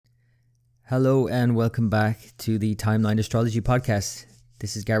Hello and welcome back to the Timeline Astrology Podcast.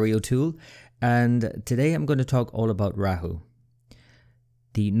 This is Gary O'Toole, and today I'm going to talk all about Rahu,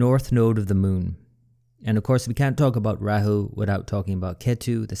 the north node of the moon. And of course, we can't talk about Rahu without talking about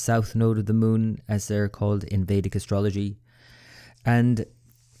Ketu, the south node of the moon, as they're called in Vedic astrology. And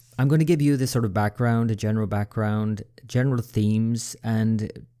I'm going to give you this sort of background, general themes, and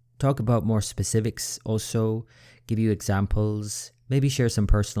talk about more specifics also, give you examples, maybe share some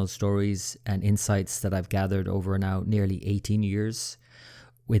personal stories and insights that I've gathered over now nearly 18 years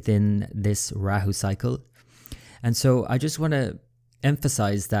within this Rahu cycle. And so I just want to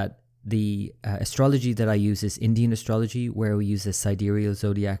emphasize that the astrology that I use is Indian astrology, where we use the sidereal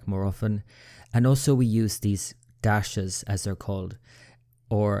zodiac more often. And also we use these dashas, as they're called,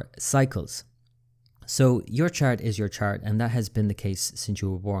 or cycles. So your chart is your chart, and that has been the case since you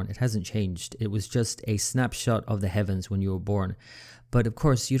were born. It hasn't changed. It was just a snapshot of the heavens when you were born. But of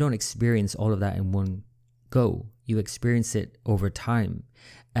course, you don't experience all of that in one go. You experience it over time.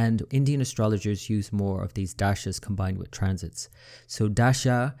 And Indian astrologers use more of these dashas combined with transits. So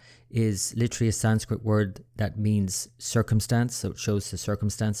dasha is literally a Sanskrit word that means circumstance. So it shows the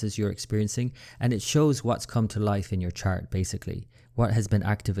circumstances you're experiencing, and it shows what's come to life in your chart, basically, what has been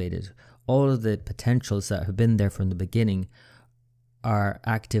activated. All of the potentials that have been there from the beginning are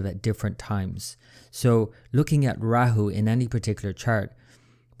active at different times. So looking at Rahu in any particular chart,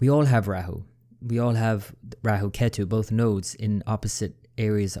 we all have Rahu. We all have Rahu Ketu, both nodes in opposite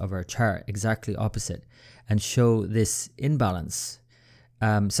areas of our chart, exactly opposite, and show this imbalance.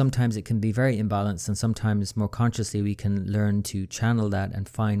 Sometimes it can be very imbalanced, and sometimes more consciously we can learn to channel that and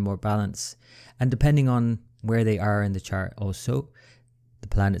find more balance. And depending on where they are in the chart also, the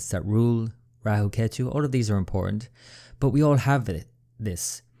planets that rule Rahu Ketu, all of these are important, but we all have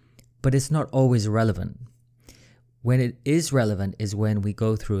this, but it's not always relevant. When it is relevant is when we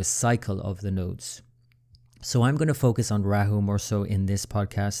go through a cycle of the nodes. So I'm going to focus on Rahu more so in this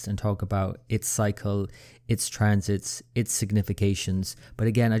podcast and talk about its cycle, its transits, its significations. But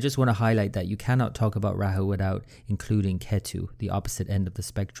again, I just want to highlight that you cannot talk about Rahu without including Ketu, the opposite end of the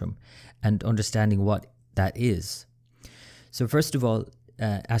spectrum, and understanding what that is. So first of all,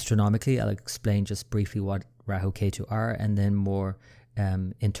 astronomically, I'll explain just briefly what Rahu Ketu are, and then more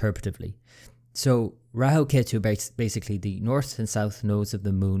interpretively. So Rahu Ketu, basically the north and south nodes of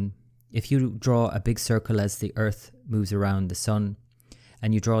the moon. If you draw a big circle as the earth moves around the sun,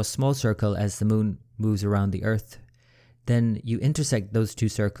 and you draw a small circle as the moon moves around the earth, then you intersect those two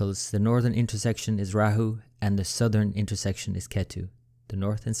circles. The northern intersection is Rahu, and the southern intersection is Ketu, the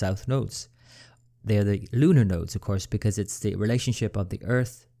north and south nodes. They're the lunar nodes, of course, because it's the relationship of the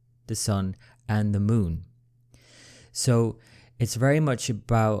earth, the sun, and the moon. So it's very much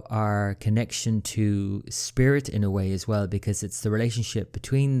about our connection to spirit in a way as well, because it's the relationship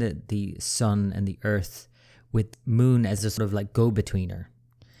between the sun and the earth, with moon as a sort of like go-betweener.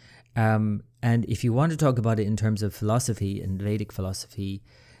 And if you want to talk about it in terms of philosophy and Vedic philosophy,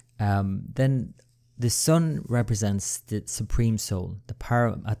 then the sun represents the supreme soul, the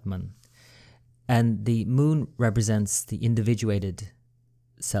Paramatman, and the moon represents the individuated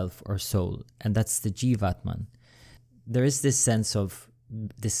self or soul, and that's the Jivatman. There is this sense of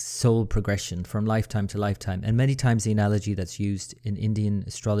this soul progression from lifetime to lifetime, and many times the analogy that's used in Indian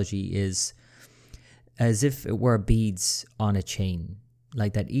astrology is as if it were beads on a chain,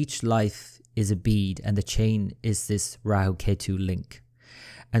 like that each life is a bead and the chain is this Rahu Ketu link.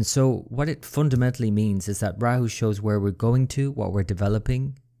 And so what it fundamentally means is that Rahu shows where we're going to, what we're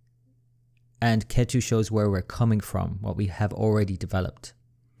developing, and Ketu shows where we're coming from, what we have already developed.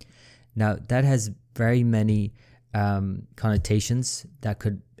 Now, that has very many connotations that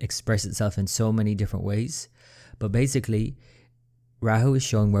could express itself in so many different ways. But basically, Rahu is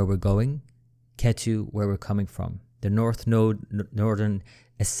showing where we're going, Ketu where we're coming from. The north node, northern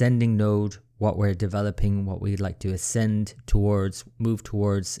ascending node, what we're developing, what we'd like to ascend towards, move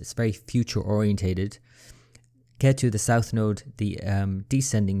towards. It's very future orientated. Ketu, the south node, the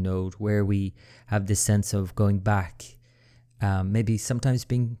descending node, where we have this sense of going back, maybe sometimes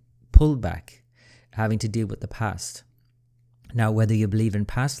being pulled back, having to deal with the past. Now, whether you believe in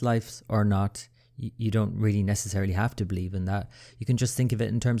past lives or not, you don't really necessarily have to believe in that. You can just think of it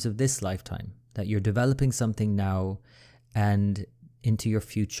in terms of this lifetime, that you're developing something now and into your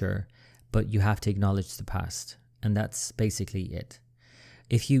future, but you have to acknowledge the past. And that's basically it.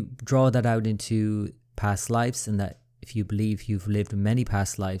 If you draw that out into past lives, and that if you believe you've lived many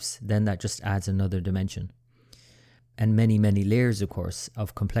past lives, then that just adds another dimension. And many, many layers, of course,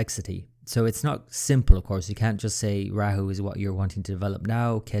 of complexity. So it's not simple, of course. You can't just say Rahu is what you're wanting to develop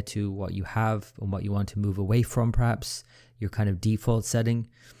now, Ketu, what you have and what you want to move away from, perhaps, your kind of default setting.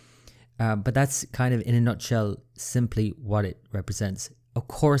 But that's kind of, in a nutshell, simply what it represents. Of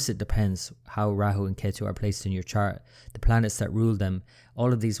course, it depends how Rahu and Ketu are placed in your chart. The planets that rule them,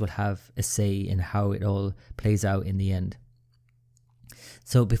 all of these will have a say in how it all plays out in the end.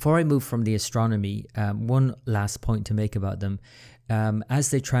 So before I move from the astronomy, one last point to make about them.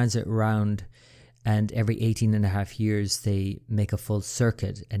 As they transit around, and every 18.5 years they make a full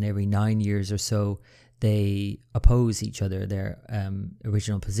circuit, and every 9 years or so they oppose each other, their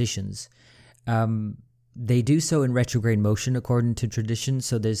original positions. They do so in retrograde motion according to tradition.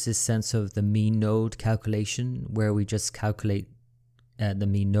 So there's this sense of the mean node calculation where we just calculate the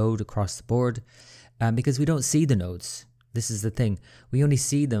mean node across the board because we don't see the nodes. This is the thing. We only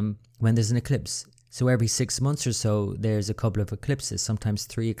see them when there's an eclipse. So every 6 months or so, there's a couple of eclipses, sometimes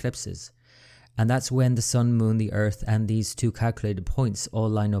 3 eclipses. And that's when the sun, moon, the earth, and these 2 calculated points all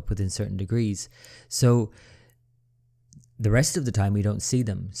line up within certain degrees. So the rest of the time, we don't see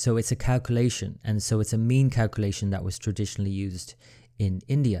them. So it's a calculation. And so it's a mean calculation that was traditionally used in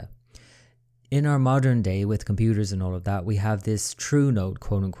India. In our modern day, with computers and all of that, we have this true node,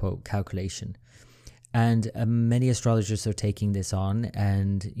 quote unquote, calculation. And many astrologers are taking this on,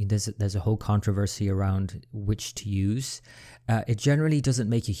 and there's a whole controversy around which to use. It generally doesn't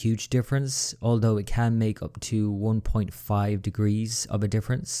make a huge difference, although it can make up to 1.5 degrees of a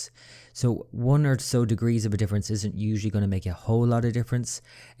difference. So 1 or so degrees of a difference isn't usually going to make a whole lot of difference,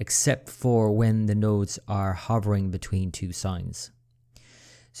 except for when the nodes are hovering between 2 signs.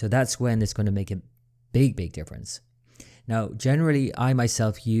 So that's when it's going to make a big difference. Now, generally, I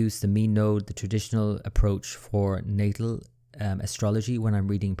myself use the mean node, the traditional approach for natal astrology when I'm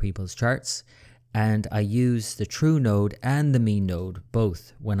reading people's charts. And I use the true node and the mean node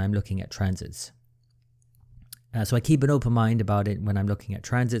both when I'm looking at transits. So I keep an open mind about it when I'm looking at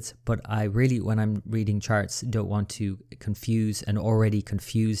transits, but I really, when I'm reading charts, don't want to confuse an already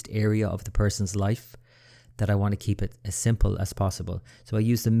confused area of the person's life, that I want to keep it as simple as possible. So I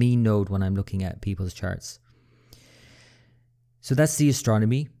use the mean node when I'm looking at people's charts. So that's the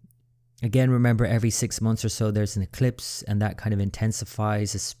astronomy. Again, remember, every 6 months or so there's an eclipse, and that kind of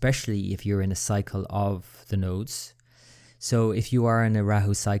intensifies, especially if you're in a cycle of the nodes. So if you are in a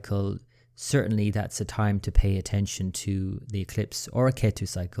Rahu cycle, certainly that's a time to pay attention to the eclipse, or a Ketu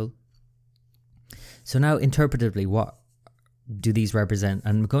cycle. So now, interpretively, what do these represent?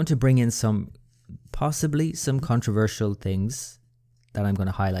 I'm going to bring in possibly some controversial things that I'm going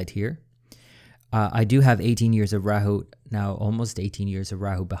to highlight here. I do have 18 years of Rahu now, almost 18 years of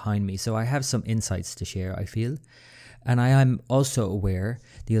Rahu behind me, so I have some insights to share, I feel. And I am also aware,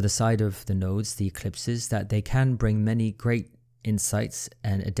 the other side of the nodes, the eclipses, that they can bring many great insights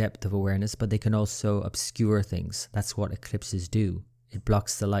and a depth of awareness, but they can also obscure things. That's what eclipses do. It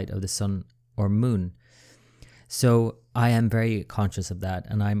blocks the light of the sun or moon. So I am very conscious of that,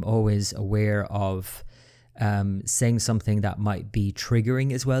 and I'm always aware of saying something that might be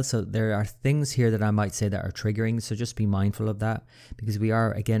triggering as well. So there are things here that I might say that are triggering, so just be mindful of that, because we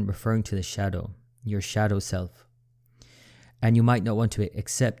are, again, referring to the shadow, your shadow self. And you might not want to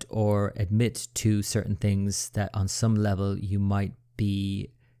accept or admit to certain things that on some level you might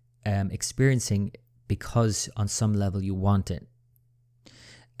be experiencing because on some level you want it.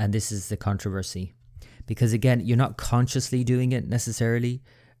 And this is the controversy. Because again, you're not consciously doing it necessarily,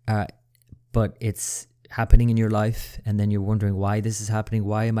 but it's happening in your life, and then you're wondering why this is happening.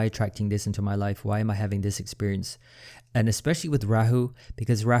 Why am I attracting this into my life? Why am I having this experience? And especially with Rahu,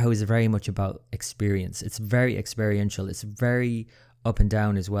 because Rahu is very much about experience. It's very experiential. It's very up and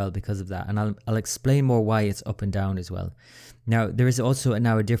down as well because of that. And I'll explain more why it's up and down as well. Now, there is also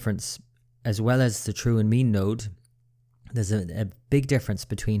now a difference, as well as the true and mean node. There's a big difference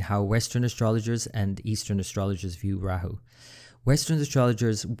between how Western astrologers and Eastern astrologers view Rahu. Western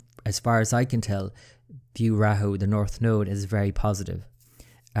astrologers, as far as I can tell, view Rahu, the North Node, as very positive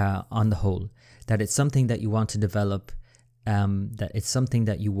on the whole. That it's something that you want to develop, that it's something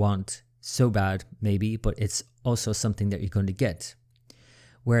that you want so bad, maybe, but it's also something that you're going to get.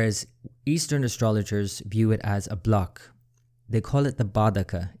 Whereas Eastern astrologers view it as a block. They call it the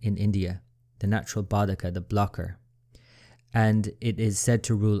Badaka in India, the natural Badaka, the blocker. And it is said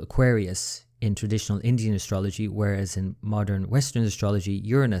to rule Aquarius in traditional Indian astrology, whereas in modern Western astrology,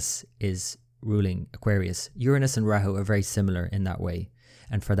 Uranus is ruling Aquarius. Uranus and Rahu are very similar in that way,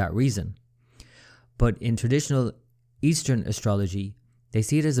 and for that reason. But in traditional Eastern astrology, they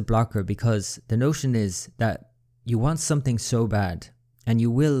see it as a blocker because the notion is that you want something so bad, and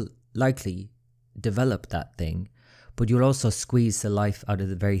you will likely develop that thing, but you'll also squeeze the life out of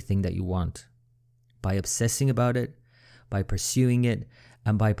the very thing that you want. By obsessing about it, by pursuing it,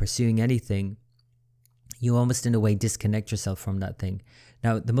 and by pursuing anything, you almost in a way disconnect yourself from that thing.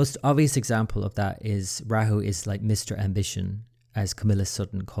 Now, the most obvious example of that is Rahu is like Mr. Ambition, as Camilla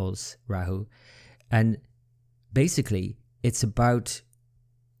Sutton calls Rahu. And basically, it's about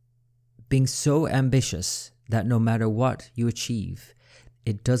being so ambitious that no matter what you achieve,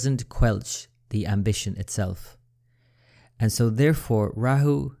 it doesn't quench the ambition itself. And so therefore,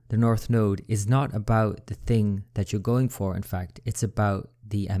 Rahu, the North Node, is not about the thing that you're going for. In fact, it's about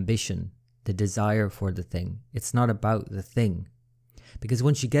the ambition, the desire for the thing. It's not about the thing. Because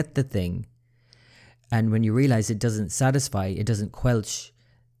once you get the thing, and when you realize it doesn't satisfy, it doesn't quench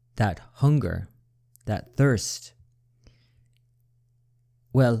that hunger, that thirst,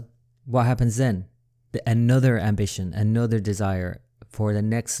 well, what happens then? Another ambition, another desire for the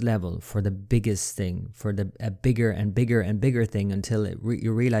next level, for the biggest thing, for a bigger and bigger and bigger thing, until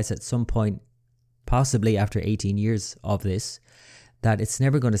you realize at some point, possibly after 18 years of this, that it's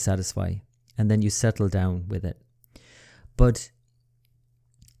never going to satisfy. And then you settle down with it. But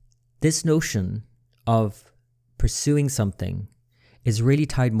this notion of pursuing something is really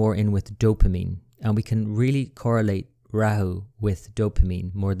tied more in with dopamine. And we can really correlate Rahu with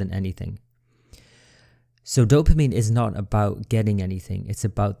dopamine more than anything. So dopamine is not about getting anything. It's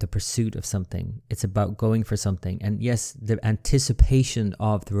about the pursuit of something. It's about going for something. And yes, the anticipation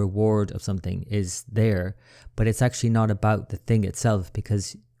of the reward of something is there, but it's actually not about the thing itself,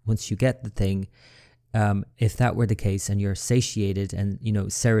 because once you get the thing, if that were the case and you're satiated, and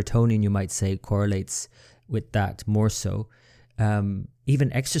serotonin, you might say, correlates with that more so.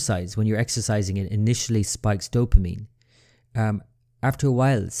 Even exercise, when you're exercising, it initially spikes dopamine. After a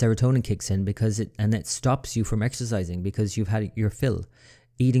while, serotonin kicks in because it stops you from exercising because you've had your fill.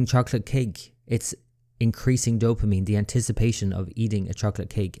 Eating chocolate cake, it's increasing dopamine, the anticipation of eating a chocolate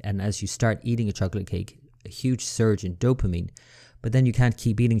cake. And as you start eating a chocolate cake, a huge surge in dopamine. But then you can't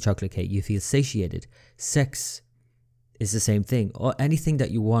keep eating chocolate cake. You feel satiated. Sex is the same thing. Or anything that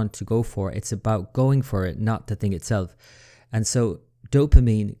you want to go for, it's about going for it, not the thing itself. And so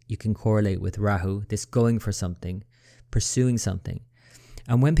dopamine, you can correlate with Rahu, this going for something, pursuing something.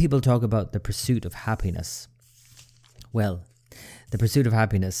 And when people talk about the pursuit of happiness, well, the pursuit of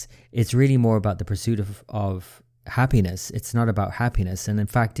happiness, it's really more about the pursuit of happiness. It's not about happiness. And in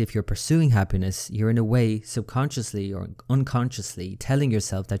fact, if you're pursuing happiness, you're in a way subconsciously or unconsciously telling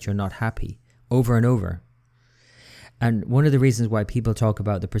yourself that you're not happy over and over. And one of the reasons why people talk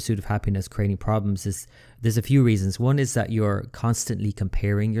about the pursuit of happiness creating problems is there's a few reasons. One is that you're constantly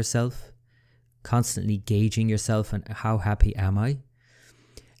comparing yourself, constantly gauging yourself, and how happy am I?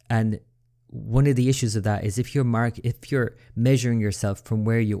 And one of the issues of that is if you're measuring yourself from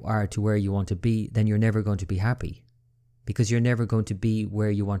where you are to where you want to be, then you're never going to be happy, because you're never going to be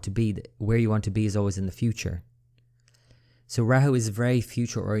where you want to be. Where you want to be is always in the future. So Rahu is very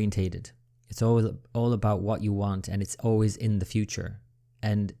future orientated. It's all about what you want, and it's always in the future,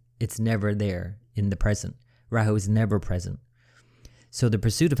 and it's never there in the present. Rahu is never present. So the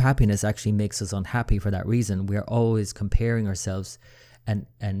pursuit of happiness actually makes us unhappy for that reason. We are always comparing ourselves and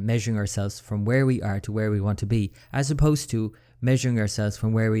measuring ourselves from where we are to where we want to be, as opposed to measuring ourselves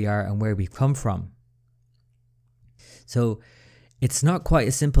from where we are and where we've come from. So it's not quite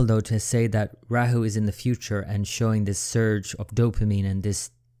as simple, though, to say that Rahu is in the future and showing this surge of dopamine and this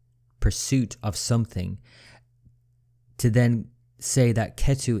pursuit of something, to then say that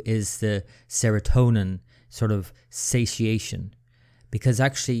Ketu is the serotonin sort of satiation. Because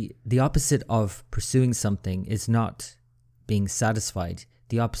actually, the opposite of pursuing something is not being satisfied.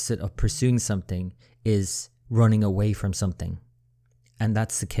 The opposite of pursuing something is running away from something. And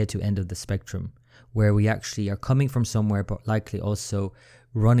that's the Ketu end of the spectrum, where we actually are coming from somewhere, but likely also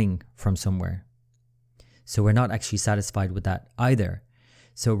running from somewhere. So we're not actually satisfied with that either.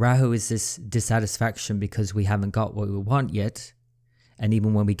 So Rahu is this dissatisfaction because we haven't got what we want yet. And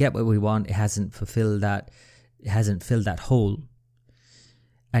even when we get what we want, it hasn't filled that hole.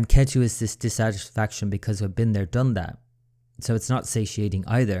 And Ketu is this dissatisfaction because we've been there, done that. So it's not satiating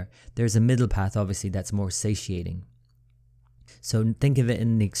either. There's a middle path, obviously, that's more satiating. So think of it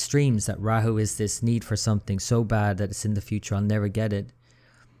in the extremes, that Rahu is this need for something so bad that it's in the future, I'll never get it.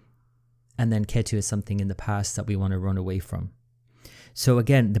 And then Ketu is something in the past that we want to run away from. So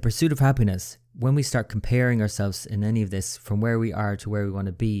again, the pursuit of happiness, when we start comparing ourselves in any of this from where we are to where we want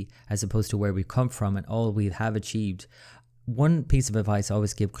to be, as opposed to where we've come from and all we have achieved, one piece of advice I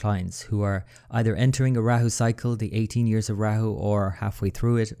always give clients who are either entering a Rahu cycle, the 18 years of Rahu, or halfway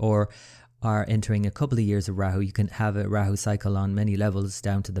through it, or are entering a couple of years of Rahu. You can have a Rahu cycle on many levels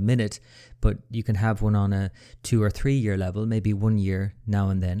down to the minute, but you can have one on a 2 or 3 year level, maybe 1 year now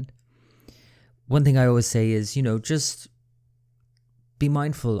and then. One thing I always say is, just be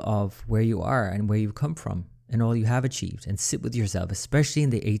mindful of where you are and where you've come from, and all you have achieved, and sit with yourself, especially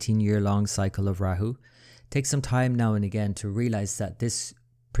in the 18-year-long cycle of Rahu. Take some time now and again to realize that this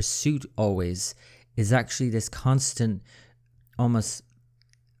pursuit always is actually this constant, almost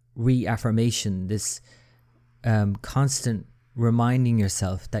reaffirmation, this constant reminding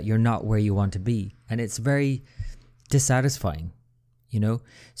yourself that you're not where you want to be. And it's very dissatisfying,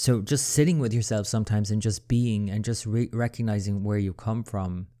 So just sitting with yourself sometimes and just being and just recognizing where you come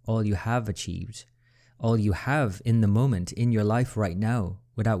from, all you have achieved, all you have in the moment, in your life right now,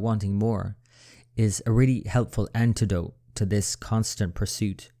 without wanting more, is a really helpful antidote to this constant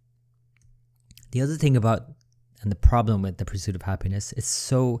pursuit. The other thing about, and the problem with the pursuit of happiness, it's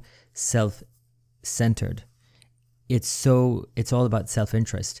so self-centered. It's all about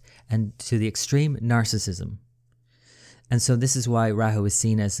self-interest and to the extreme narcissism. And so this is why Rahu is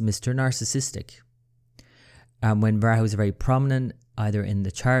seen as Mr. Narcissistic. When Rahu is very prominent, either in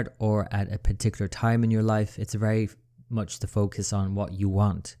the chart or at a particular time in your life, it's very much the focus on what you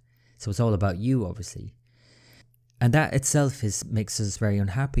want. So it's all about you, obviously. And that itself makes us very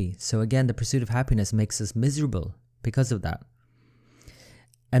unhappy. So again, the pursuit of happiness makes us miserable because of that.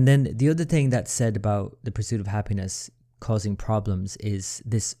 And then the other thing that's said about the pursuit of happiness causing problems is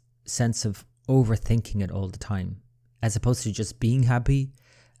this sense of overthinking it all the time. As opposed to just being happy,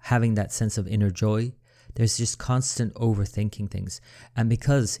 having that sense of inner joy, there's just constant overthinking things. And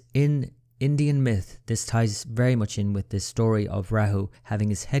because in Indian myth, this ties very much in with this story of Rahu having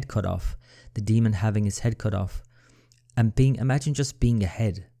his head cut off, the demon having his head cut off, and imagine just being a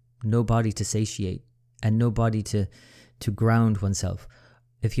head, no body to satiate, and no body to ground oneself.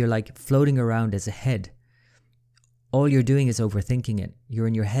 If you're like floating around as a head, all you're doing is overthinking it. You're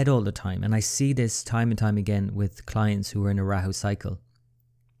in your head all the time. And I see this time and time again with clients who are in a Rahu cycle,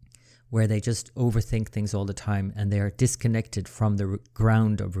 where they just overthink things all the time and they are disconnected from the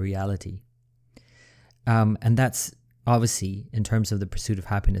ground of reality. And that's obviously, in terms of the pursuit of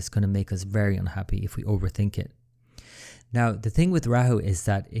happiness, going to make us very unhappy if we overthink it. Now, the thing with Rahu is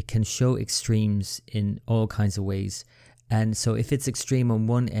that it can show extremes in all kinds of ways. And so if it's extreme on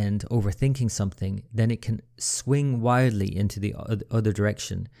one end, overthinking something, then it can swing wildly into the other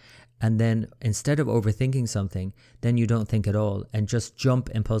direction. And then instead of overthinking something, then you don't think at all and just jump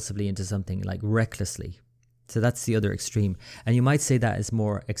impulsively into something, like recklessly. So that's the other extreme. And you might say that is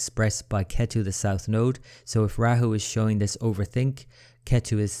more expressed by Ketu, the south node. So if Rahu is showing this overthink,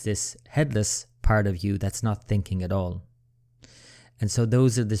 Ketu is this headless part of you that's not thinking at all. And so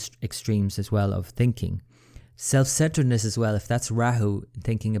those are the extremes as well of thinking. Self-centeredness as well, if that's Rahu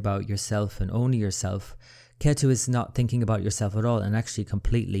thinking about yourself and only yourself, Ketu is not thinking about yourself at all and actually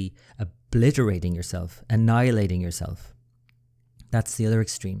completely obliterating yourself, annihilating yourself. That's the other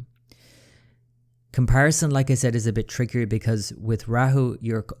extreme. Comparison, like I said, is a bit trickier because with Rahu,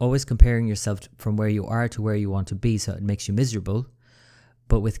 you're always comparing yourself from where you are to where you want to be, so it makes you miserable.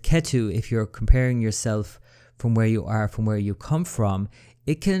 But with Ketu, if you're comparing yourself from where you are, from where you come from,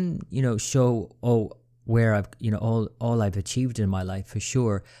 it can, show, where I've, all I've achieved in my life for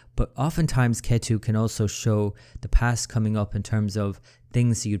sure. But oftentimes Ketu can also show the past coming up in terms of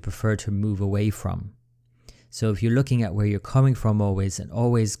things you'd prefer to move away from. So if you're looking at where you're coming from always and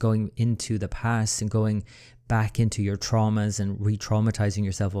always going into the past and going back into your traumas and re-traumatizing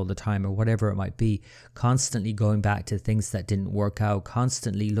yourself all the time or whatever it might be, constantly going back to things that didn't work out,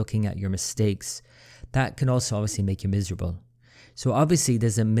 constantly looking at your mistakes, that can also obviously make you miserable. So obviously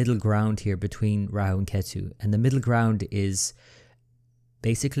there's a middle ground here between Rahu and Ketu, and the middle ground is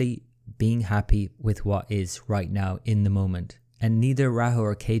basically being happy with what is right now in the moment. And neither Rahu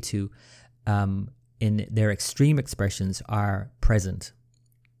or Ketu in their extreme expressions are present.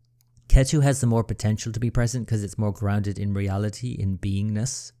 Ketu has the more potential to be present because it's more grounded in reality, in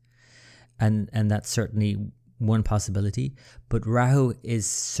beingness, and that's certainly one possibility. But Rahu is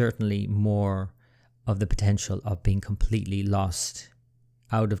certainly more of the potential of being completely lost,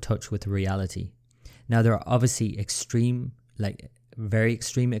 out of touch with reality. Now, there are obviously very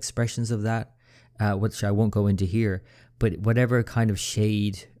extreme expressions of that, which I won't go into here, but whatever kind of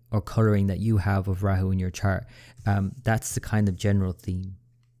shade or coloring that you have of Rahu in your chart, that's the kind of general theme.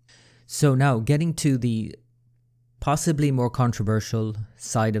 So now, getting to the possibly more controversial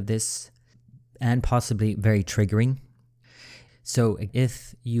side of this, and possibly very triggering. So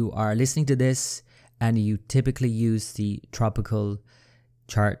if you are listening to this, and you typically use the tropical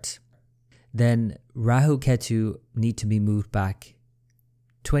chart, then Rahu Ketu need to be moved back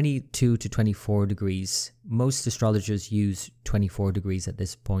 22 to 24 degrees. Most astrologers use 24 degrees at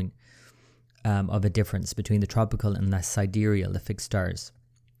this point of a difference between the tropical and the sidereal, the fixed stars.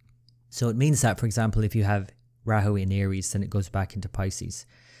 So it means that, for example, if you have Rahu in Aries, then it goes back into Pisces.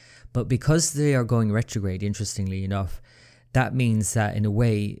 But because they are going retrograde, interestingly enough, that means that in a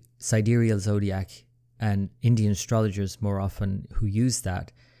way, sidereal zodiac and Indian astrologers more often who use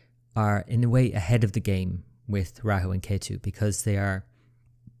that are in a way ahead of the game with Rahu and Ketu because they are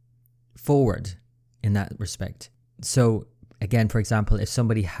forward in that respect. So again, for example, if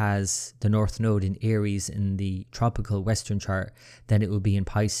somebody has the North Node in Aries in the tropical Western chart, then it will be in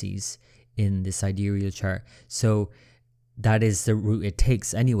Pisces in the sidereal chart. So that is the route it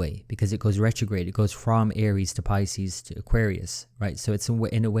takes anyway, because it goes retrograde. It goes from Aries to Pisces to Aquarius, right? So it's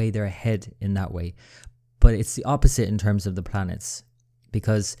in a way they're ahead in that way. But it's the opposite in terms of the planets.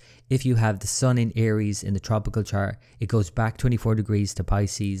 Because if you have the sun in Aries in the tropical chart, it goes back 24 degrees to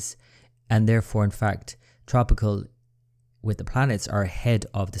Pisces. And therefore, in fact, tropical with the planets are ahead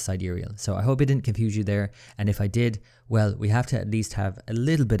of the sidereal. So I hope it didn't confuse you there. And if I did, well, we have to at least have a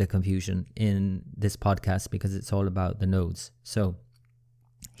little bit of confusion in this podcast because it's all about the nodes. So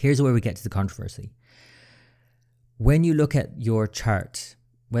here's where we get to the controversy. When you look at your chart,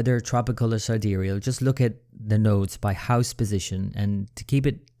 whether tropical or sidereal, just look at the nodes by house position. And to keep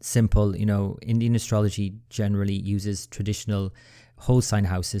it simple, Indian astrology generally uses traditional whole sign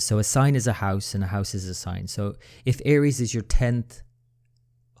houses. So a sign is a house and a house is a sign. So if Aries is your 10th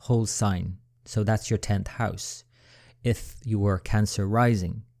whole sign, so that's your 10th house. If you were Cancer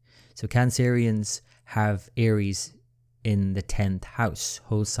rising, so Cancerians have Aries in the 10th house,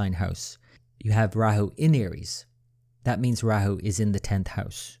 whole sign house. You have Rahu in Aries. That means Rahu is in the 10th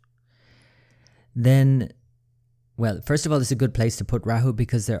house. Then, well, first of all, it's a good place to put Rahu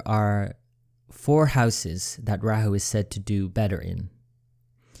because there are 4 houses that Rahu is said to do better in.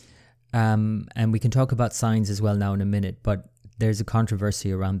 And we can talk about signs as well now in a minute, but there's a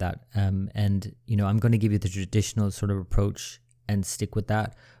controversy around that. I'm going to give you the traditional sort of approach and stick with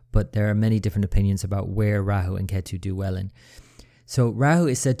that, but there are many different opinions about where Rahu and Ketu do well in. So Rahu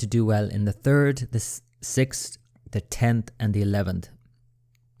is said to do well in the 3rd, the 6th, the 10th, and the 11th.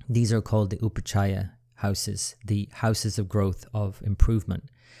 These are called the Upachaya houses, the houses of growth, of improvement.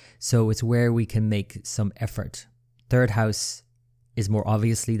 So it's where we can make some effort. 3rd house is more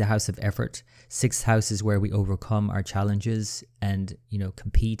obviously the house of effort. 6th house is where we overcome our challenges and,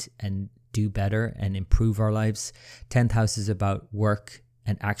 compete and do better and improve our lives. 10th house is about work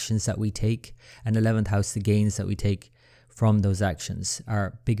and actions that we take. And 11th house, the gains that we take from those actions,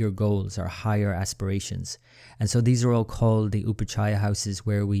 our bigger goals, our higher aspirations. And so these are all called the Upachaya houses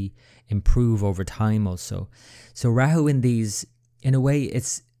where we improve over time also. So Rahu in these, in a way,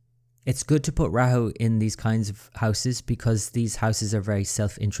 it's good to put Rahu in these kinds of houses because these houses are very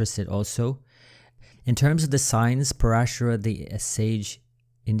self-interested also. In terms of the signs, Parashara, the sage,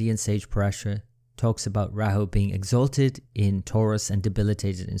 Indian sage Parashara, talks about Rahu being exalted in Taurus and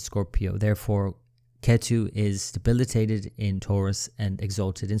debilitated in Scorpio. Therefore, Ketu is debilitated in Taurus and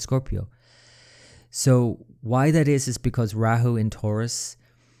exalted in Scorpio. So why that is because Rahu in Taurus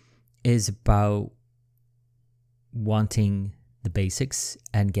is about wanting the basics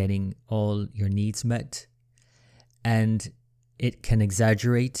and getting all your needs met. And it can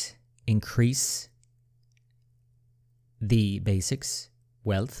exaggerate, increase the basics,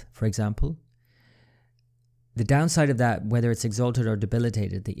 wealth, for example. The downside of that, whether it's exalted or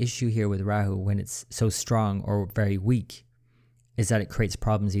debilitated, the issue here with Rahu when it's so strong or very weak is that it creates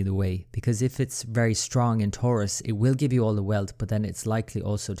problems either way. Because if it's very strong in Taurus, it will give you all the wealth, but then it's likely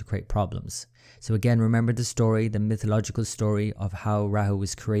also to create problems. So again, remember the story, the mythological story of how Rahu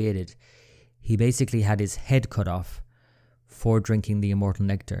was created. He basically had his head cut off for drinking the immortal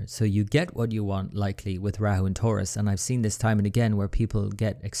nectar. So you get what you want likely with Rahu and Taurus. And I've seen this time and again where people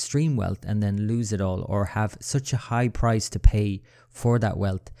get extreme wealth and then lose it all or have such a high price to pay for that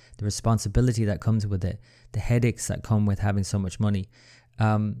wealth, the responsibility that comes with it, the headaches that come with having so much money,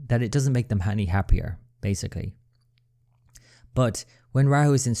 that it doesn't make them any happier, basically. But when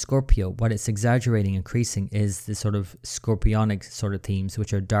Rahu is in Scorpio, what it's exaggerating, increasing is the sort of scorpionic sort of themes,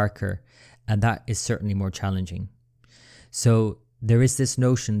 which are darker, and that is certainly more challenging. So there is this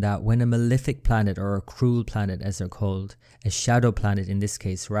notion that when a malefic planet or a cruel planet, as they're called, a shadow planet, in this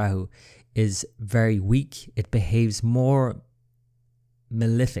case Rahu, is very weak, it behaves more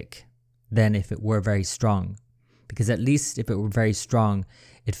malefic than if it were very strong. Because at least if it were very strong,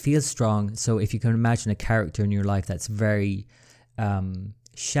 it feels strong. So if you can imagine a character in your life that's very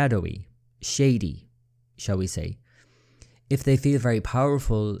shadowy, shady, shall we say, if they feel very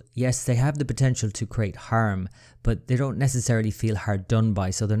powerful, yes, they have the potential to create harm, but they don't necessarily feel hard done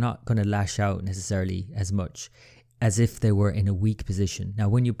by, so they're not going to lash out necessarily as much as if they were in a weak position. Now,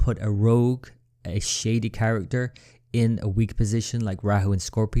 when you put a rogue, a shady character in a weak position like Rahu and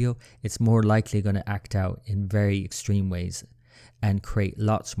Scorpio, it's more likely going to act out in very extreme ways. and create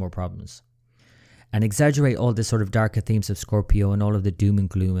lots more problems. And exaggerate all the sort of darker themes of Scorpio and all of the doom and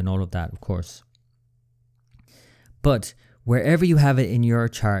gloom and all of that, of course. But wherever you have it in your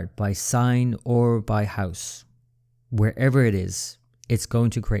chart, by sign or by house, wherever it is, it's going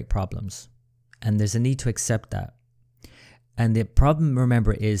to create problems. And there's a need to accept that. And the problem,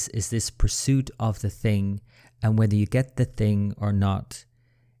 remember, is this pursuit of the thing, and whether you get the thing or not,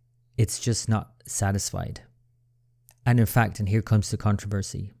 it's just not satisfied. And in fact, and here comes the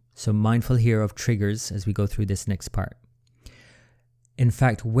controversy. So mindful here of triggers as we go through this next part. In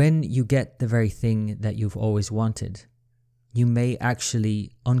fact, when you get the very thing that you've always wanted, you may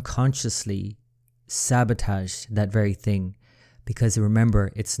actually unconsciously sabotage that very thing, because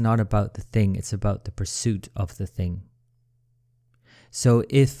remember, it's not about the thing, it's about the pursuit of the thing. So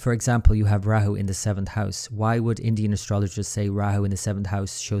if, for example, you have Rahu in the 7th house, why would Indian astrologers say Rahu in the 7th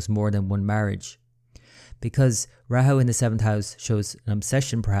house shows more than one marriage? Because Rahu in the 7th house shows an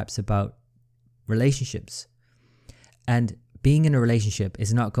obsession perhaps about relationships. And being in a relationship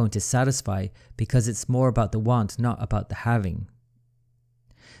is not going to satisfy because it's more about the want, not about the having.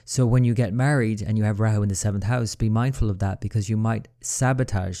 So when you get married and you have Rahu in the 7th house, be mindful of that, because you might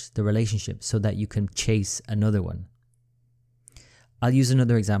sabotage the relationship so that you can chase another one. I'll use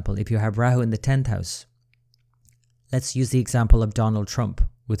another example. If you have Rahu in the 10th house, let's use the example of Donald Trump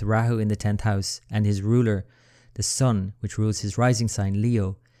with Rahu in the 10th house and his ruler, the sun, which rules his rising sign,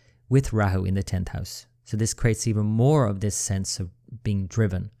 Leo, with Rahu in the 10th house. So this creates even more of this sense of being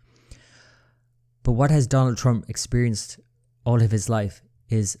driven. But what has Donald Trump experienced all of his life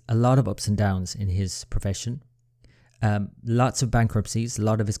is a lot of ups and downs in his profession. Lots of bankruptcies. A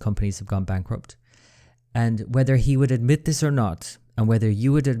lot of his companies have gone bankrupt. And whether he would admit this or not, and whether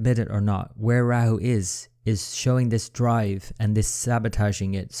you would admit it or not, where Rahu is showing this drive and this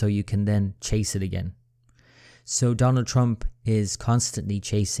sabotaging it so you can then chase it again. So Donald Trump is constantly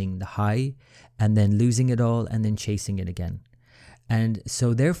chasing the high and then losing it all and then chasing it again. And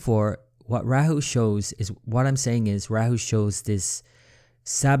so therefore, what Rahu shows is, what I'm saying is, Rahu shows this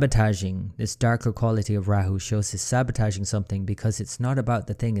sabotaging, this darker quality of Rahu shows this sabotaging something, because it's not about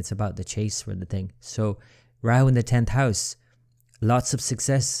the thing, it's about the chase for the thing. So Rahu in the 10th house, lots of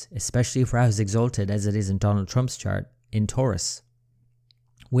success, especially if Rahu is exalted, as it is in Donald Trump's chart, in Taurus,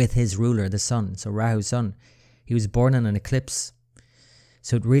 with his ruler, the sun. So Rahu's sun, he was born in an eclipse.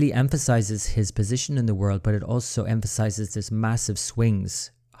 So it really emphasizes his position in the world, but it also emphasizes this massive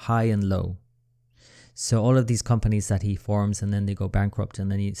swings, high and low. So all of these companies that he forms, and then they go bankrupt,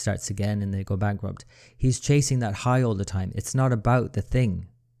 and then he starts again and they go bankrupt. He's chasing that high all the time. It's not about the thing,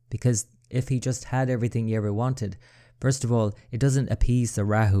 because if he just had everything he ever wanted, first of all, it doesn't appease the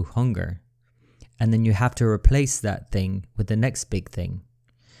Rahu hunger. And then you have to replace that thing with the next big thing.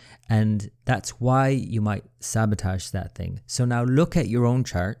 And that's why you might sabotage that thing. So now look at your own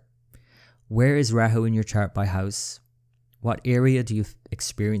chart. Where is Rahu in your chart by house? What area do you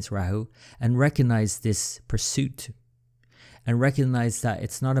experience Rahu? And recognize this pursuit. And recognize that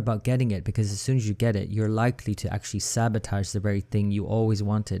it's not about getting it, because as soon as you get it, you're likely to actually sabotage the very thing you always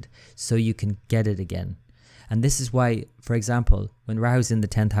wanted so you can get it again. And this is why, for example, when Rahu's in the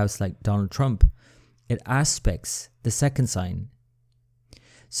 10th house like Donald Trump, it aspects the 2nd sign.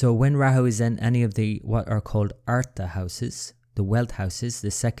 So when Rahu is in any of the what are called Artha houses, the wealth houses, the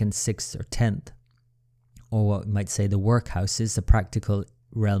 2nd, 6th or 10th, or what we might say the work houses, the practical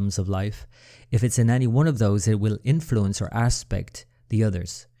realms of life, if it's in any one of those, it will influence or aspect the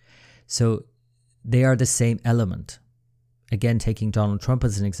others. So they are the same element. Again, taking Donald Trump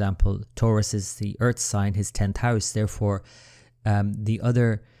as an example, Taurus is the earth sign, his 10th house. Therefore, the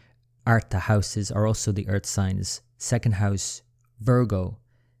other Artha houses are also the earth signs. 2nd house, Virgo.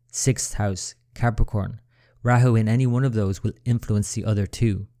 6th house, Capricorn. Rahu in any one of those will influence the other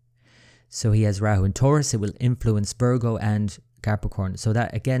two. So he has Rahu in Taurus, it will influence Virgo and Capricorn. So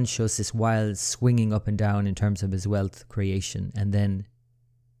that again shows this wild swinging up and down in terms of his wealth creation, and then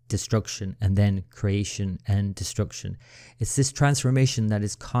destruction, and then creation and destruction. It's this transformation that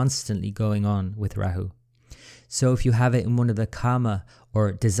is constantly going on with Rahu. So if you have it in one of the Kama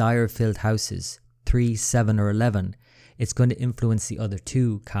or desire-filled houses, 3, 7 or 11, it's going to influence the other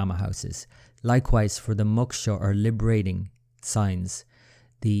two Kama houses. Likewise for the Moksha or liberating signs,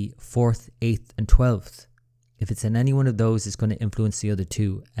 the 4th, 8th and 12th. If it's in any one of those, it's going to influence the other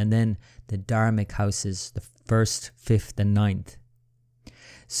two. And then the Dharmic houses, the 1st, 5th and 9th.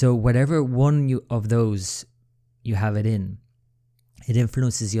 So whatever one of those you have it in, it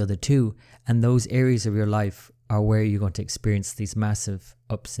influences the other two. And those areas of your life are where you're going to experience these massive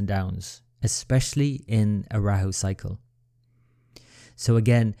ups and downs, especially in a Rahu cycle. So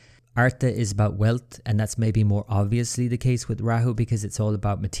again, Artha is about wealth, and that's maybe more obviously the case with Rahu because it's all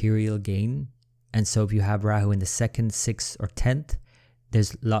about material gain. And so if you have Rahu in the 2nd, 6th or 10th,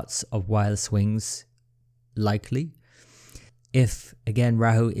 there's lots of wild swings likely. If, again,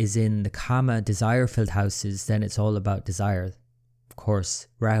 Rahu is in the Kama, desire-filled houses, then it's all about desire. Of course,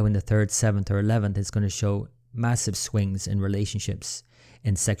 Rahu in the 3rd, 7th or 11th is going to show massive swings in relationships,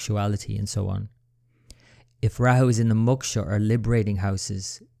 in sexuality and so on. If Rahu is in the Moksha or liberating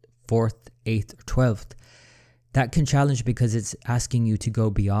houses, 4th, 8th or 12th, that can challenge because it's asking you to go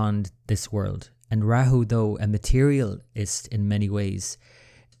beyond this world. And Rahu, though a materialist in many ways,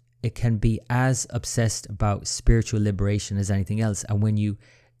 it can be as obsessed about spiritual liberation as anything else. And when you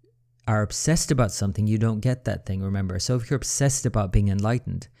are obsessed about something, you don't get that thing, remember. So if you're obsessed about being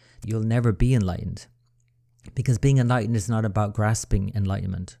enlightened, you'll never be enlightened. Because being enlightened is not about grasping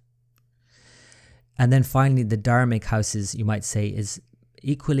enlightenment. And then finally, the dharmic houses, you might say, is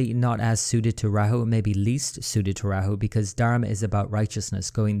equally not as suited to Rahu, maybe least suited to Rahu, because Dharma is about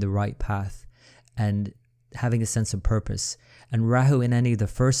righteousness, going the right path and having a sense of purpose. And Rahu in any of the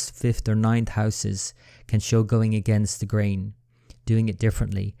 1st, 5th or 9th houses can show going against the grain, doing it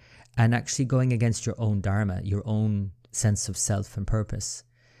differently, and actually going against your own Dharma, your own sense of self and purpose.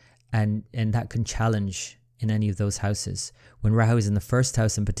 And that can challenge in any of those houses. When Rahu is in the 1st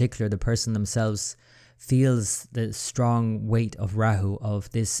house in particular, the person themselves feels the strong weight of Rahu, of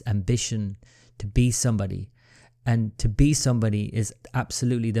this ambition to be somebody. And to be somebody is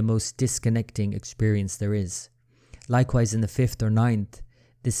absolutely the most disconnecting experience there is. Likewise, in the 5th or 9th,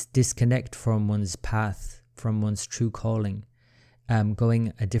 this disconnect from one's path, from one's true calling,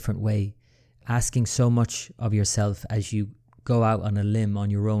 going a different way, asking so much of yourself as you go out on a limb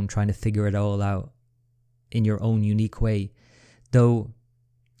on your own, trying to figure it all out in your own unique way. Though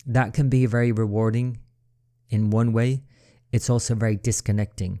that can be very rewarding in one way, it's also very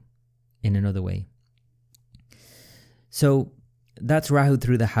disconnecting in another way. So that's Rahu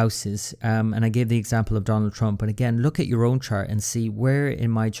through the houses. And I gave the example of Donald Trump. And again, look at your own chart and see where in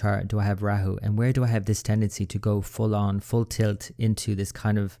my chart do I have Rahu and where do I have this tendency to go full on, full tilt into this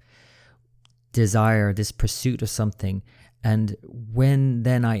kind of desire, this pursuit of something. And when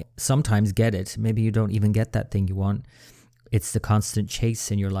then I sometimes get it, maybe you don't even get that thing you want. It's the constant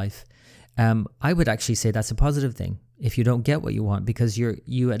chase in your life. I would actually say that's a positive thing if you don't get what you want, because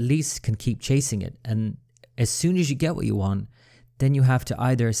you at least can keep chasing it. And as soon as you get what you want, then you have to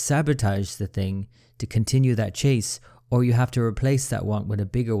either sabotage the thing to continue that chase, or you have to replace that want with a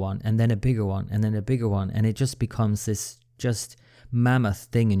bigger one, and then a bigger one, and then a bigger one. And it just becomes this just mammoth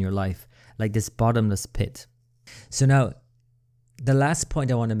thing in your life, like this bottomless pit. So now, the last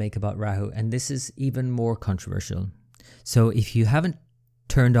point I want to make about Rahu, and this is even more controversial. So if you haven't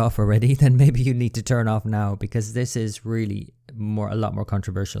turned off already, then maybe you need to turn off now, because this is really a lot more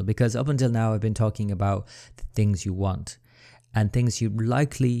controversial. Because up until now, I've been talking about the things you want and things you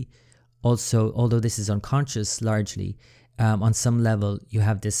likely also, although this is unconscious largely, on some level, you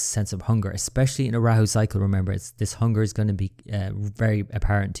have this sense of hunger, especially in a Rahu cycle. Remember, this hunger is going to be very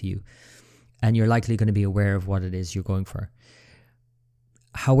apparent to you, and you're likely going to be aware of what it is you're going for.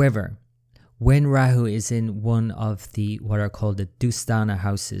 However, when Rahu is in one of the what are called the Dusthana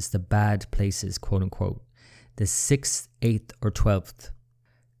houses, the bad places, quote unquote, the 6th, 8th or 12th.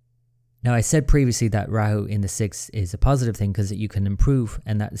 Now, I said previously that Rahu in the 6th is a positive thing because you can improve,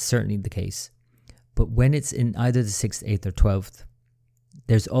 and that is certainly the case. But when it's in either the 6th, 8th or 12th,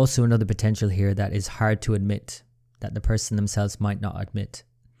 there's also another potential here that is hard to admit, that the person themselves might not admit.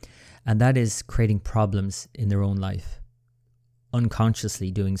 And that is creating problems in their own life,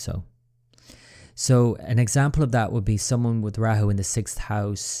 unconsciously doing so. So an example of that would be someone with Rahu in the 6th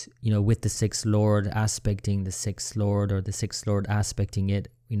house, with the 6th Lord aspecting the 6th Lord, or the 6th Lord aspecting it,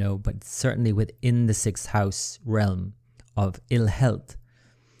 but certainly within the 6th house realm of ill health.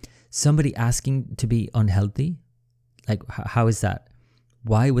 Somebody asking to be unhealthy, like how is that?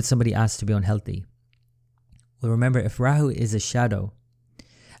 Why would somebody ask to be unhealthy? Well, remember, if Rahu is a shadow,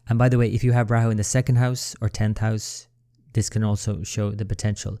 and by the way, if you have Rahu in the 2nd house or 10th house, this can also show the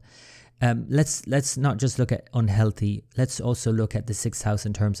potential. Let's not just look at unhealthy. Let's also look at the 6th house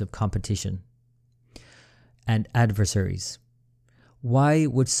in terms of competition and adversaries. Why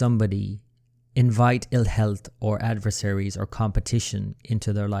would somebody invite ill health or adversaries or competition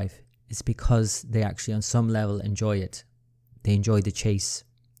into their life? It's because they actually on some level enjoy it. They enjoy the chase.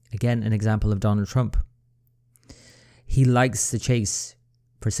 Again, an example of Donald Trump. He likes the chase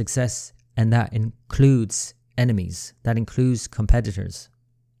for success, and that includes enemies. That includes competitors.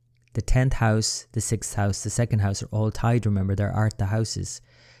 The 10th house, the 6th house, the 2nd house are all tied, remember, they're Artha houses.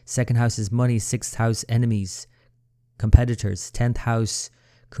 2nd house is money, 6th house enemies, competitors, 10th house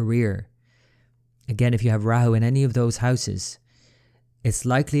career. Again, if you have Rahu in any of those houses, it's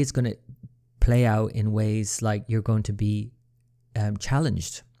likely it's going to play out in ways like you're going to be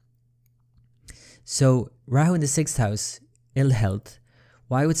challenged. So Rahu in the 6th house, ill health.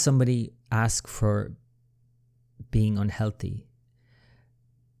 Why would somebody ask for being unhealthy?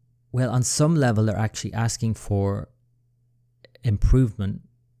 Well, on some level, they're actually asking for improvement.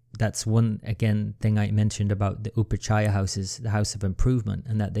 That's one, again, thing I mentioned about the Upachaya houses, the house of improvement,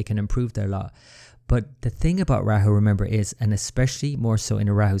 and that they can improve their lot. But the thing about Rahu, remember, is, and especially more so in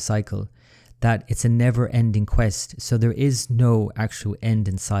a Rahu cycle, that it's a never-ending quest. So there is no actual end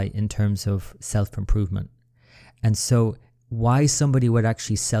in sight in terms of self-improvement. And so why somebody would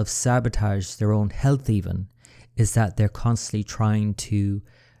actually self-sabotage their own health even is that they're constantly trying to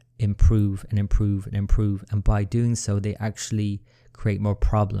improve and improve and improve. And by doing so, they actually create more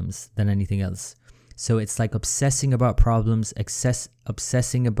problems than anything else. So it's like obsessing about problems,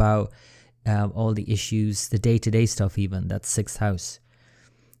 obsessing about all the issues, the day-to-day stuff even, that's 6th house.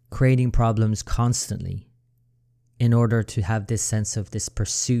 Creating problems constantly in order to have this sense of this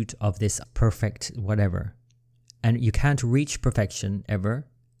pursuit of this perfect whatever. And you can't reach perfection ever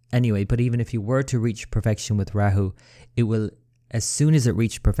anyway, but even if you were to reach perfection with Rahu, it will, as soon as it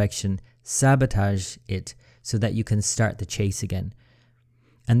reaches perfection, sabotage it so that you can start the chase again.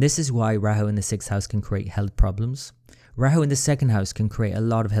 And this is why Rahu in the 6th house can create health problems. Rahu in the 2nd house can create a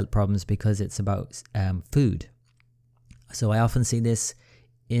lot of health problems because it's about food. So I often see this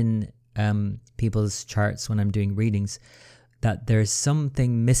in people's charts when I'm doing readings, that there's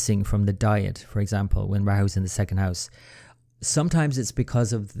something missing from the diet, for example, when Rahu's in the 2nd house. Sometimes it's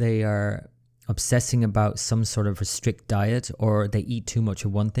because of they are obsessing about some sort of a strict diet, or they eat too much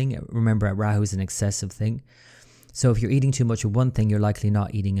of one thing. Remember, Rahu is an excessive thing. So if you're eating too much of one thing, you're likely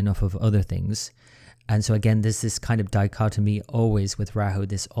not eating enough of other things. And so again, there's this kind of dichotomy always with Rahu,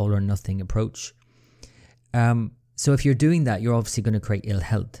 this all or nothing approach. So if you're doing that, you're obviously going to create ill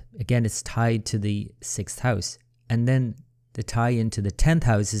health. Again, it's tied to the 6th house. And then the tie into the 10th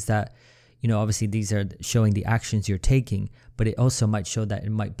house is that, obviously these are showing the actions you're taking, but it also might show that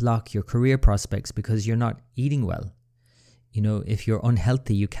it might block your career prospects because you're not eating well. If you're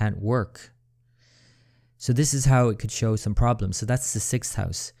unhealthy, you can't work. So this is how it could show some problems. So that's the 6th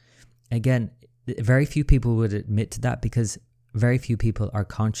house. Again, very few people would admit to that because very few people are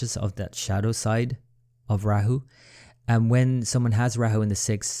conscious of that shadow side of Rahu. And when someone has Rahu in the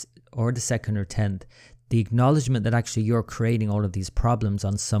 6th or the 2nd or 10th, the acknowledgement that actually you're creating all of these problems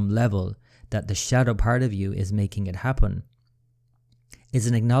on some level, that the shadow part of you is making it happen, is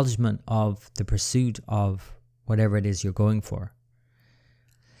an acknowledgement of the pursuit of whatever it is you're going for.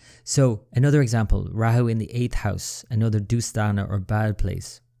 So another example, Rahu in the 8th house, another dusthana or bad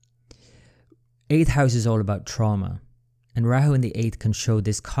place. 8th house is all about trauma. And Rahu in the 8th can show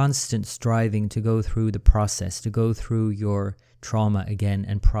this constant striving to go through the process, to go through your trauma again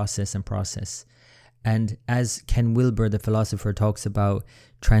and process and process. And as Ken Wilber, the philosopher, talks about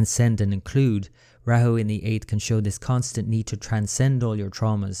transcend and include, Rahu in the 8th can show this constant need to transcend all your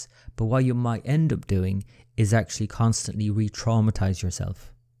traumas. But what you might end up doing is actually constantly re-traumatize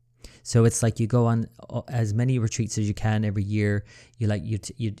yourself. So it's like you go on as many retreats as you can every year. You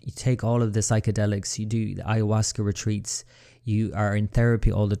take all of the psychedelics, you do the ayahuasca retreats, you are in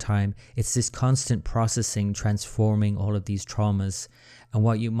therapy all the time. It's this constant processing, transforming all of these traumas. And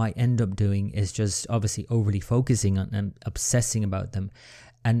what you might end up doing is just obviously overly focusing on them, obsessing about them.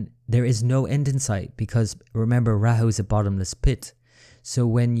 And there is no end in sight because remember, Rahu is a bottomless pit.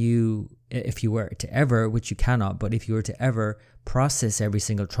 So if you were to ever, which you cannot, but if you were to ever process every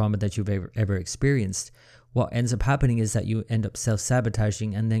single trauma that you've ever experienced, what ends up happening is that you end up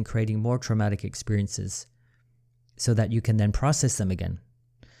self-sabotaging and then creating more traumatic experiences so that you can then process them again.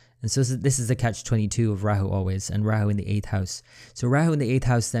 And so this is the catch-22 of Rahu always, and Rahu in the 8th house. So Rahu in the 8th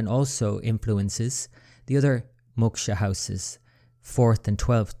house then also influences the other moksha houses, 4th and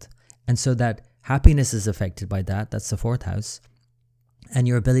 12th. And so that happiness is affected by that. That's the 4th house. And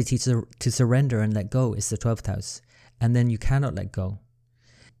your ability to surrender and let go is the 12th house. And then you cannot let go.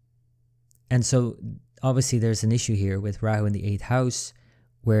 And so obviously there's an issue here with Rahu in the 8th house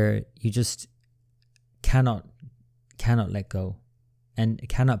where you just cannot let go and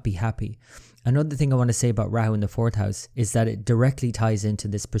cannot be happy. Another thing I want to say about Rahu in the 4th house is that it directly ties into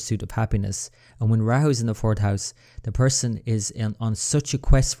this pursuit of happiness. And when Rahu is in the 4th house, the person is on such a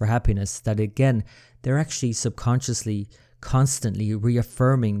quest for happiness that again, they're actually subconsciously constantly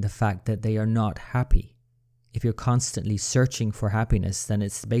reaffirming the fact that they are not happy. If you're constantly searching for happiness, then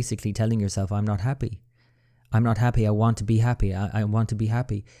it's basically telling yourself, I'm not happy. I'm not happy. I want to be happy. I want to be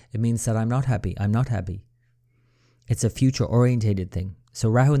happy. It means that I'm not happy. I'm not happy. It's a future orientated thing. So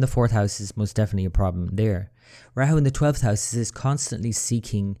Rahu in the 4th house is most definitely a problem there. Rahu in the 12th house is constantly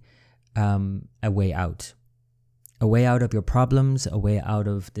seeking a way out. A way out of your problems, a way out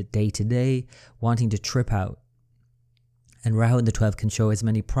of the day-to-day, wanting to trip out. And Rahu in the 12th can show as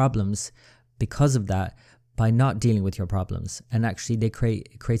many problems because of that by not dealing with your problems. And actually it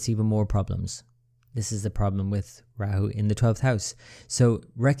creates even more problems. This is the problem with Rahu in the 12th house. So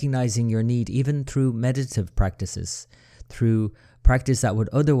recognizing your need, even through meditative practices, through practice that would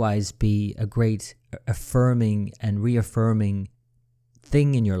otherwise be a great affirming and reaffirming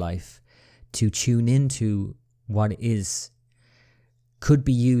thing in your life, to tune into what is, could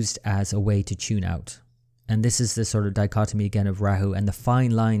be used as a way to tune out. And this is the sort of dichotomy again of Rahu and the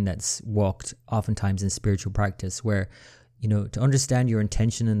fine line that's walked oftentimes in spiritual practice, where, you know, to understand your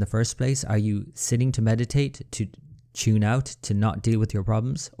intention in the first place, are you sitting to meditate to tune out, to not deal with your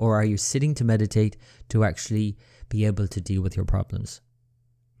problems? Or are you sitting to meditate to actually be able to deal with your problems?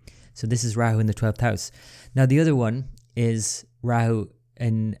 So this is Rahu in the 12th house. Now the other one is Rahu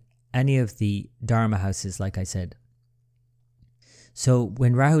in any of the Dharma houses, like I said. So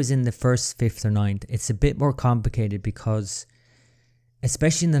when Rahu is in the 1st, 5th or 9th, it's a bit more complicated because,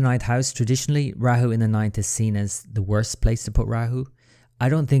 especially in the 9th house, traditionally Rahu in the 9th is seen as the worst place to put Rahu. I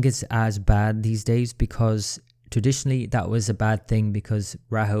don't think it's as bad these days, because traditionally that was a bad thing, because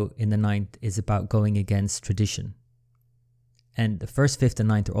Rahu in the 9th is about going against tradition. And the 1st, 5th and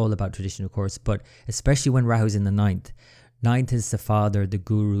 9th are all about tradition, of course, but especially when Rahu's in the 9th. 9th is the father, the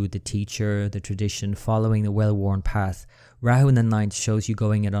guru, the teacher, the tradition, following the well-worn path. Rahu in the 9th shows you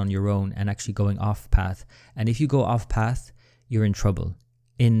going it on your own and actually going off path. And if you go off path, you're in trouble.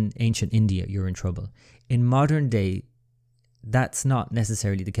 In ancient India, you're in trouble. In modern day, that's not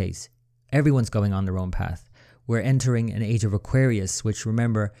necessarily the case. Everyone's going on their own path. We're entering an age of Aquarius, which,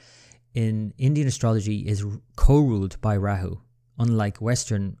 remember, in Indian astrology is co-ruled by Rahu. Unlike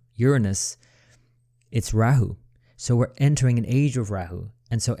Western Uranus, it's Rahu. So we're entering an age of Rahu.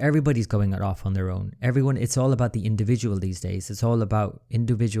 And so everybody's going off on their own. Everyone, it's all about the individual these days. It's all about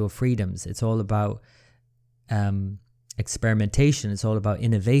individual freedoms. It's all about experimentation. It's all about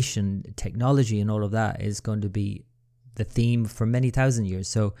innovation, technology, and all of that is going to be the theme for many thousand years.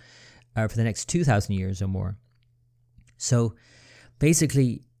 So for the next 2,000 years or more. So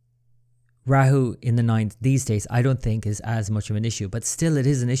basically, Rahu in the 9th these days, I don't think is as much of an issue, but still it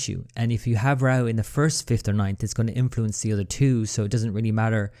is an issue. And if you have Rahu in the 1st, 5th or 9th, it's going to influence the other two. So it doesn't really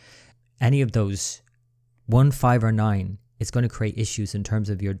matter any of those 1, 5 or 9. It's going to create issues in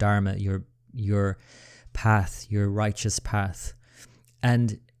terms of your dharma, your path, your righteous path.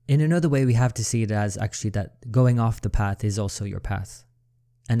 And in another way, we have to see it as actually that going off the path is also your path.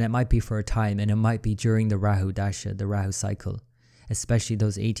 And it might be for a time, and it might be during the Rahu Dasha, the Rahu cycle, especially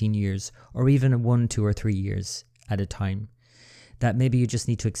those 18 years, or even 1, 2 or 3 years at a time, that maybe you just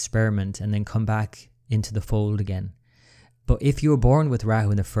need to experiment and then come back into the fold again. But if you were born with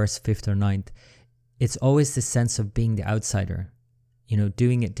Rahu in the 1st, 5th or 9th, it's always the sense of being the outsider, you know,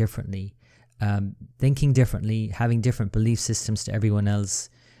 doing it differently, thinking differently, having different belief systems to everyone else,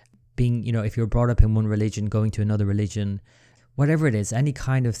 being, you know, if you're brought up in one religion, going to another religion, whatever it is, any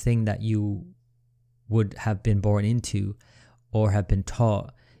kind of thing that you would have been born into or have been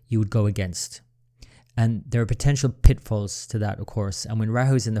taught, you would go against. And there are potential pitfalls to that, of course. And when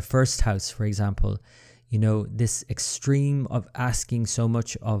Rahu's in the 1st house, for example, you know, this extreme of asking so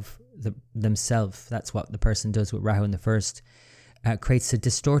much of themselves, that's what the person does with Rahu in the 1st, creates a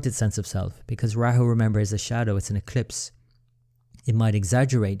distorted sense of self. Because Rahu, remember, is a shadow, it's an eclipse. It might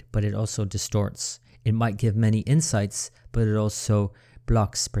exaggerate, but it also distorts. It might give many insights, but it also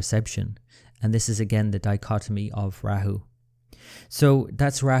blocks perception. And this is again the dichotomy of Rahu. So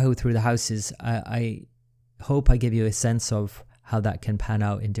that's Rahu through the houses. I hope I give you a sense of how that can pan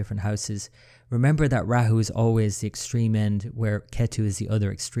out in different houses. Remember that Rahu is always the extreme end, where Ketu is the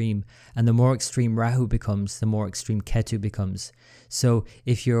other extreme. And the more extreme Rahu becomes, the more extreme Ketu becomes. So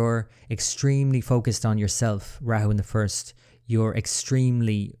if you're extremely focused on yourself, Rahu in the 1st, you're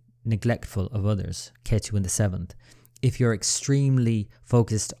extremely neglectful of others, Ketu in the 7th. If you're extremely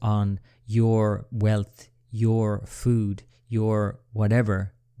focused on your wealth, your food, your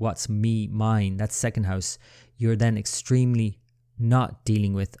whatever, what's me, mine, that's 2nd house, you're then extremely not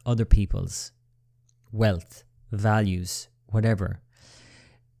dealing with other people's wealth, values, whatever.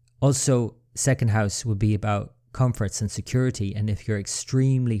 Also, 2nd house would be about comforts and security. And if you're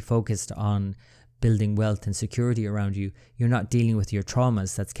extremely focused on building wealth and security around you, you're not dealing with your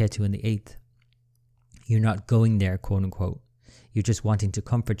traumas, that's Ketu in the 8th. You're not going there, quote unquote. You're just wanting to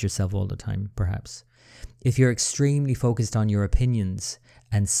comfort yourself all the time, perhaps. If you're extremely focused on your opinions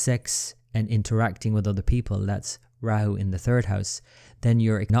and sex and interacting with other people, that's Rahu in the third house, then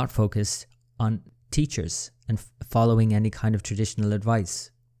you're not focused on teachers and following any kind of traditional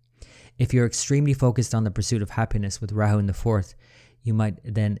advice. If you're extremely focused on the pursuit of happiness with Rahu in the fourth, you might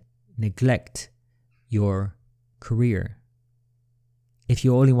then neglect your career. If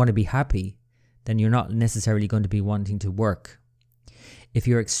you only want to be happy, then you're not necessarily going to be wanting to work. If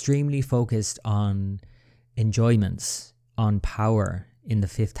you're extremely focused on enjoyments, on power in the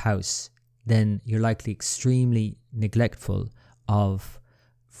fifth house, then you're likely extremely neglectful of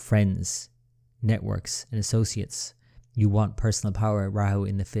friends, networks, and associates. You want personal power, Rahu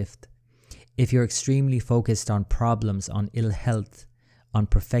in the fifth. If you're extremely focused on problems, on ill health, on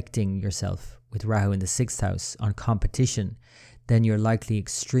perfecting yourself with Rahu in the sixth house, on competition, then you're likely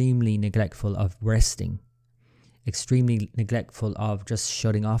extremely neglectful of resting, extremely neglectful of just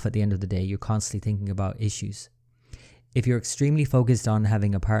shutting off at the end of the day. You're constantly thinking about issues. If you're extremely focused on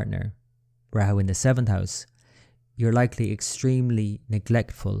having a partner, Rahu in the seventh house, you're likely extremely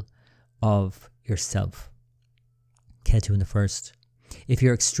neglectful of yourself, Ketu in the first. If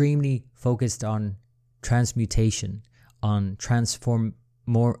you're extremely focused on transmutation, on transforming,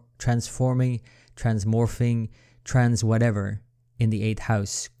 transmorphing, trans whatever in the eighth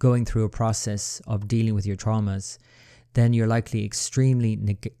house, going through a process of dealing with your traumas, then you're likely extremely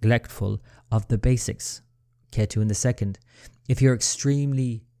neglectful of the basics, Ketu in the second. If you're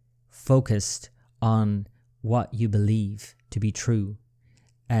extremely focused on what you believe to be true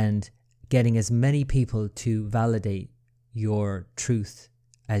and getting as many people to validate your truth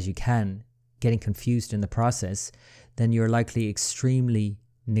as you can, getting confused in the process, then you're likely extremely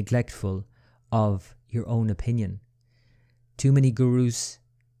neglectful of your own opinion. Too many gurus,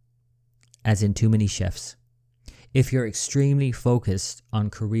 as in too many chefs. If you're extremely focused on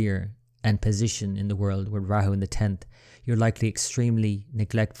career and position in the world with Rahu in the 10th, you're likely extremely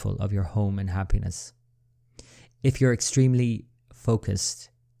neglectful of your home and happiness. If you're extremely focused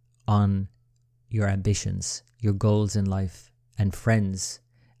on your ambitions, your goals in life, and friends,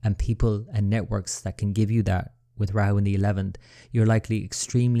 and people and networks that can give you that with Rahu in the 11th, you're likely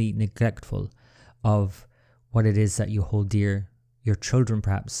extremely neglectful of what it is that you hold dear, your children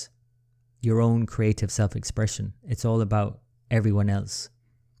perhaps, your own creative self-expression. It's all about everyone else.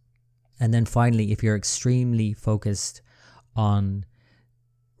 And then finally, if you're extremely focused on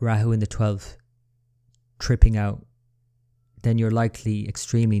Rahu in the 12th, tripping out, then you're likely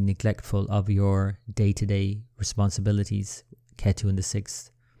extremely neglectful of your day-to-day responsibilities, Ketu in the 6th.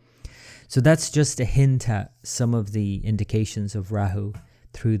 So that's just a hint at some of the indications of Rahu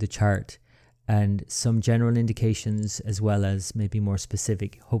through the chart and some general indications as well as maybe more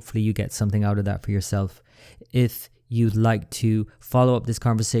specific. Hopefully you get something out of that for yourself. If you'd like to follow up this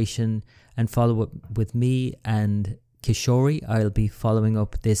conversation and follow up with me and Kishori, I'll be following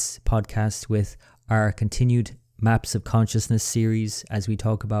up this podcast with our continued Maps of Consciousness series as we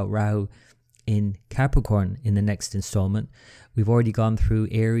talk about Rahu in Capricorn in the next installment. We've already gone through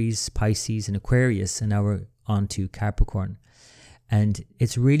Aries, Pisces and Aquarius, and now we're on to Capricorn. And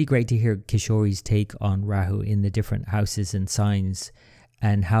it's really great to hear Kishori's take on Rahu in the different houses and signs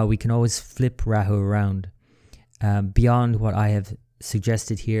and how we can always flip Rahu around beyond what I have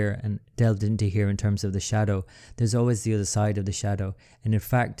suggested here and delved into here in terms of the shadow. There's always the other side of the shadow. And in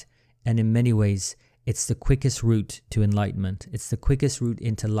fact, and in many ways, it's the quickest route to enlightenment. It's the quickest route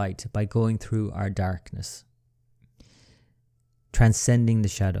into light by going through our darkness, transcending the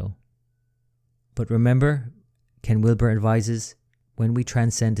shadow. But remember, Ken Wilber advises, when we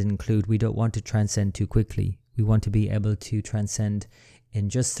transcend and include, we don't want to transcend too quickly. We want to be able to transcend in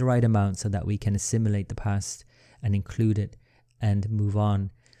just the right amount so that we can assimilate the past and include it and move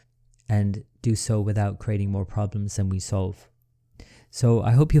on and do so without creating more problems than we solve. So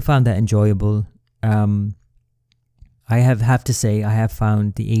I hope you found that enjoyable. I have to say I have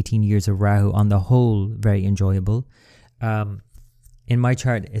found the 18 years of Rahu on the whole very enjoyable. In my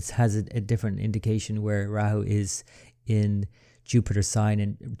chart, it has a different indication where Rahu is in Jupiter sign,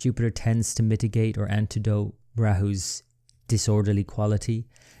 and Jupiter tends to mitigate or antidote Rahu's disorderly quality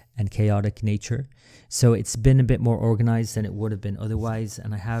and chaotic nature. So it's been a bit more organized than it would have been otherwise,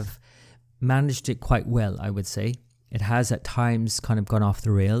 and I have managed it quite well, I would say. It has at times kind of gone off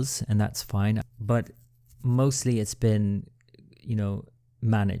the rails, and that's fine. But mostly it's been,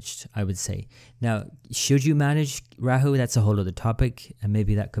 managed, I would say. Now, should you manage Rahu? That's a whole other topic, and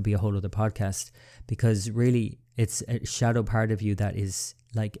maybe that could be a whole other podcast, because really it's a shadow part of you that is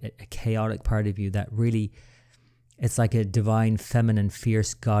like a chaotic part of you that really, it's like a divine, feminine,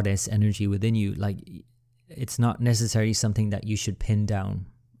 fierce goddess energy within you. Like, it's not necessarily something that you should pin down.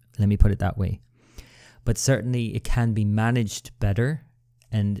 Let me put it that way. But certainly it can be managed better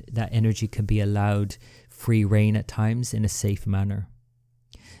and that energy can be allowed free reign at times in a safe manner.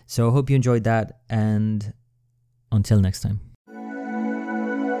 So I hope you enjoyed that, and until next time.